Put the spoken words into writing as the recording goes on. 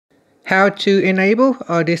How to enable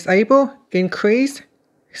or disable increased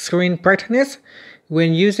screen brightness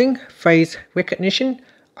when using face recognition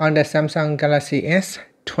on the Samsung Galaxy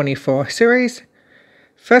S24 series.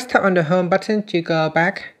 First, tap on the home button to go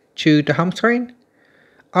back to the home screen.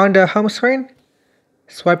 On the home screen,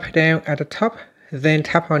 swipe down at the top, then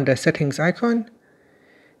tap on the settings icon.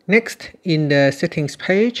 Next, in the settings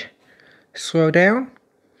page, scroll down.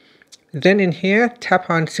 Then in here, tap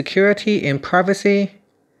on security and privacy.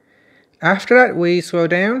 After that, we scroll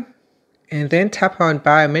down and then tap on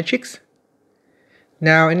biometrics.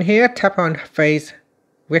 Now in here, tap on face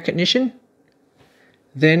recognition.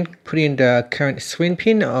 Then put in the current screen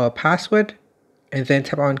pin or password and then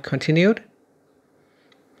tap on continued.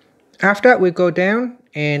 After that, we go down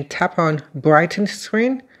and tap on brighten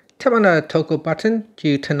screen. Tap on the toggle button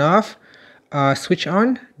to turn off or switch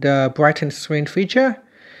on the brighten screen feature.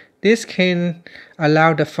 This can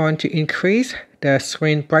allow the phone to increase the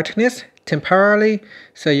screen brightness temporarily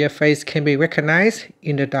so your face can be recognized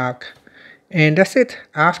in the dark. And that's it.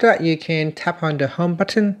 After that, you can tap on the home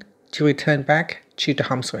button to return back to the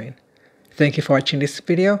home screen. Thank you for watching this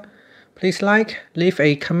video. Please like, leave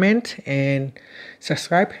a comment and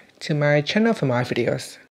subscribe to my channel for more videos.